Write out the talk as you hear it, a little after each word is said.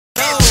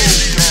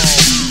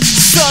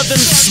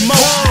Southern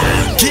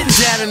smoke. Getting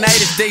down tonight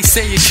if they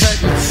say you're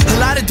cutting. A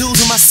lot of dudes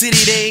in my city,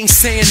 they ain't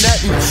saying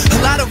nothing.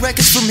 A lot of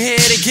records from here,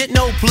 they get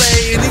no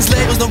play. And these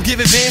labels don't give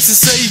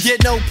advances, so you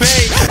get no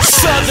pay.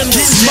 Southern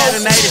Getting down smoke.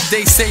 tonight if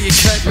they say you're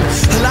cutting.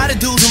 A lot of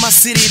dudes in my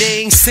city,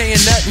 they ain't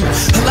saying nothing.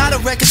 A lot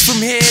of records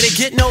from here, they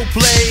get no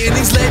play. And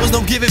these labels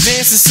don't give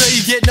advances, so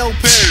you get no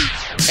pay.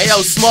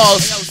 Ayo,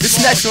 Smalls, this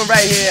next one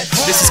right here,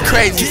 this is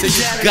crazy, so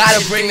you gotta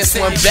bring this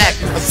one back.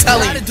 I'm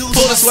telling you,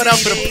 pull this one up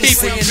for the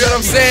people, you feel what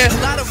I'm saying?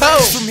 A lot of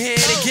records from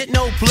here, they get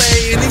no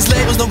play. And these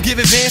labels don't give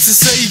advances,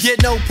 so you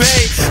get no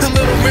pay. Them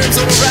little rims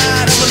on the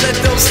ride, I'ma let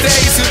those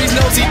stay. So these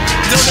nosy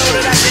don't know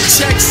that I get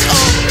checks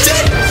all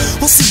day.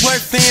 We'll see where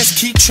fans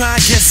keep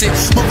trying guess it.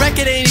 My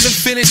record ain't even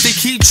finished, they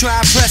keep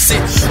trying press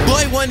it.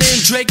 Boy Wonder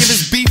and Drake, if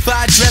it's beef,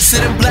 I address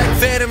it. And Black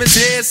Phantom is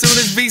here, soon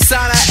as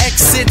V-Sign I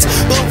exit.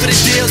 Both of the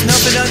deals,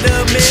 nothing under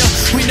a meal.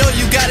 We know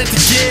you got it to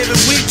give,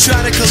 and we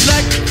try to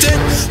collect it.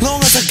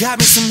 Long as I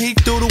got me some heat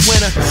through the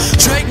winter.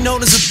 Drake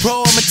known as a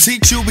pro, I'ma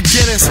teach you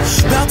beginners.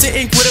 About to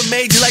ink with a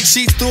major like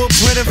sheets through a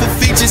printer for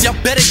features. Y'all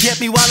better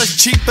get me while it's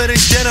cheaper than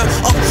dinner.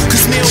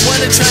 Cause me and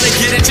Wonder trying to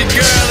get at your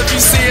girl. If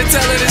you see her,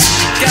 tell her this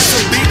got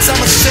some beats,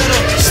 I'm a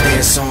sinner.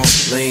 Stance on,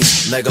 lean,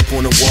 leg up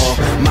on the wall.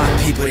 My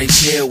people, they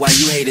chill while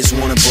you haters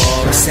wanna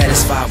ball. I'm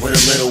satisfied with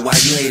a little while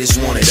you haters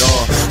want it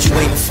all. You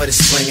waiting for the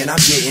spring and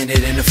I'm getting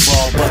it in the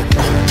fall. But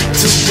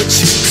do what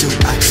you do,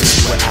 I do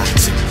what I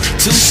do.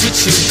 Do what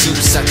you do,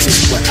 I do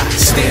what I do.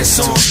 Stance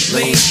on,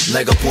 lean,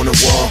 leg up on the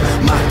wall.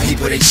 My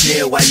people, they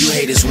chill while you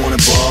haters wanna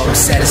ball. I'm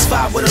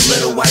satisfied with a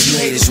little while you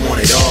haters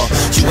want it all.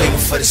 You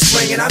waiting for the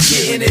spring and I'm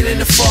getting it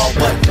in the fall.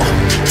 But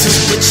do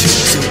what you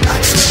do,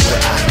 I do what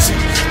I do.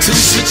 Do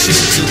what you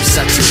do,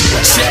 I do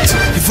what I do.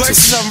 Your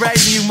verses I'm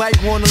writing, you might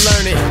wanna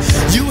learn it.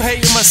 You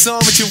hating my song,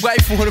 but your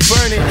wife wanna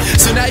burn it.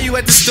 So now you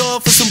at the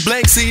store for some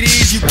blank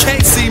CDs. You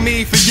can't see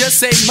me, for your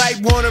sake might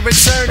wanna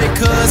return it.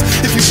 Cause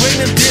if you bring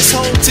them this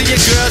home to your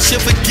girl,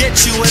 she'll forget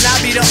you, and I'll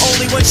be the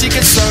only one she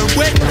concerned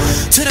with.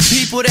 To the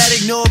people that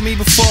ignored me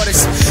before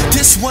this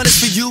one is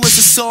for you,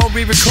 it's a song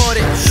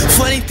re-recorded.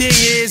 Funny thing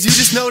is, you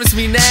just noticed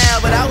me now,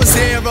 but I was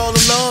here all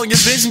along,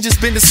 your vision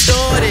just been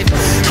distorted.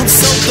 I'm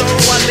so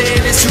thorough, I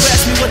live this. You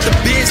asked me what the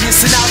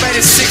business, and I read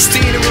it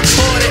 16 and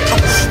reported.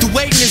 The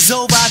waiting is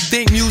over, I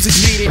think music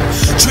needed.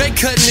 Drake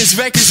cutting his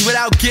records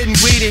without getting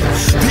weeded.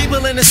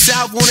 People in the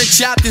South want it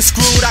chopped and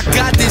screwed. I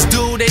got this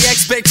dude, they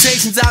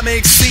expectations I'ma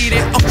exceed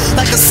it.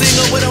 Like a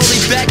singer with only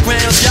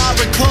backgrounds, y'all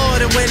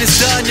record, and when it's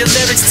done, your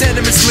lyrics tend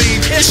to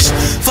mislead. Ish.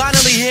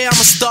 Finally here,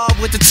 I'ma start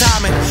with the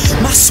timing.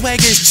 My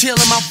swagger is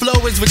chillin', my flow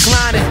is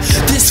reclining.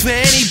 This for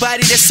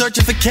anybody that's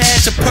searching for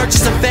cash or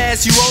purchasing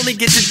fast. You only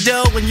get the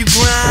dough when you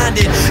grind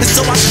it. And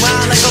so I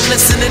grind like I'm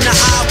listening to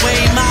highway.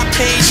 My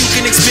pain you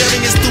can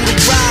experience through the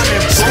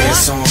rhyming.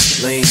 Stance on,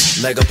 lean,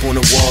 leg up on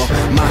the wall.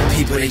 My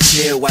people, they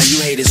chill while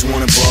you haters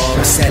wanna ball.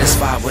 I'm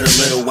satisfied with a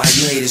little while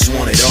you haters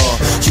want it all.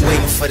 You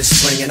waiting for the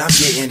spring and I'm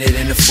getting it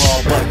in the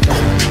fall. But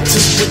do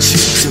what you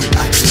do,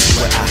 I do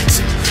what I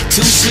do. Do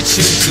what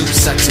you do,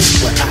 I do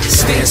what I do.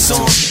 Stance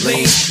on,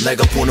 lean,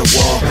 leg up on the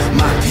wall.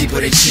 My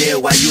people, they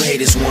chill while you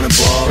haters wanna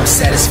ball. I'm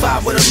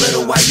satisfied with a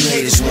little while you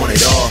haters want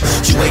it all.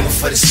 You waiting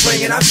for the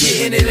spring and I'm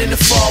getting it in the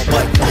fall.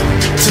 But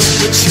do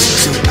what you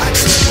do, I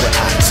do what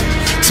I do.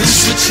 Do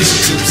what you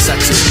do, I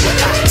do what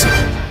I do.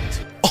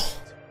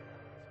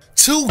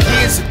 2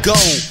 years ago,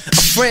 a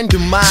friend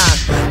of mine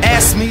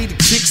asked me to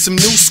kick some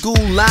new school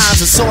lines,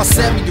 and so I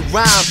sent me a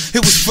rhyme. It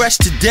was fresh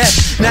to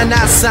death. Now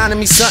signing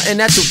me something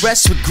that the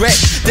rest regret.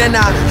 Then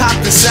I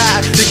hopped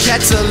inside to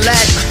catch a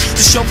lag.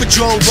 The chauffeur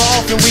drove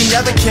off and we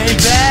never came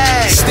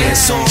back.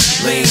 Stance on,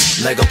 lean,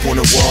 leg up on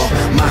the wall.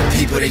 My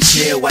people, they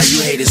chill while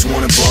you haters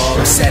wanna ball.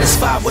 I'm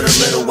satisfied with a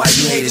little while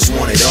you haters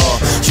want it all.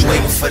 You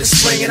waiting for the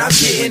spring and I'm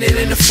getting it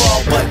in the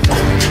fall. But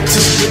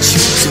do what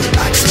you do,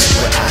 I do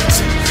what I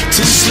do.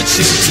 Do what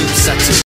you do, I do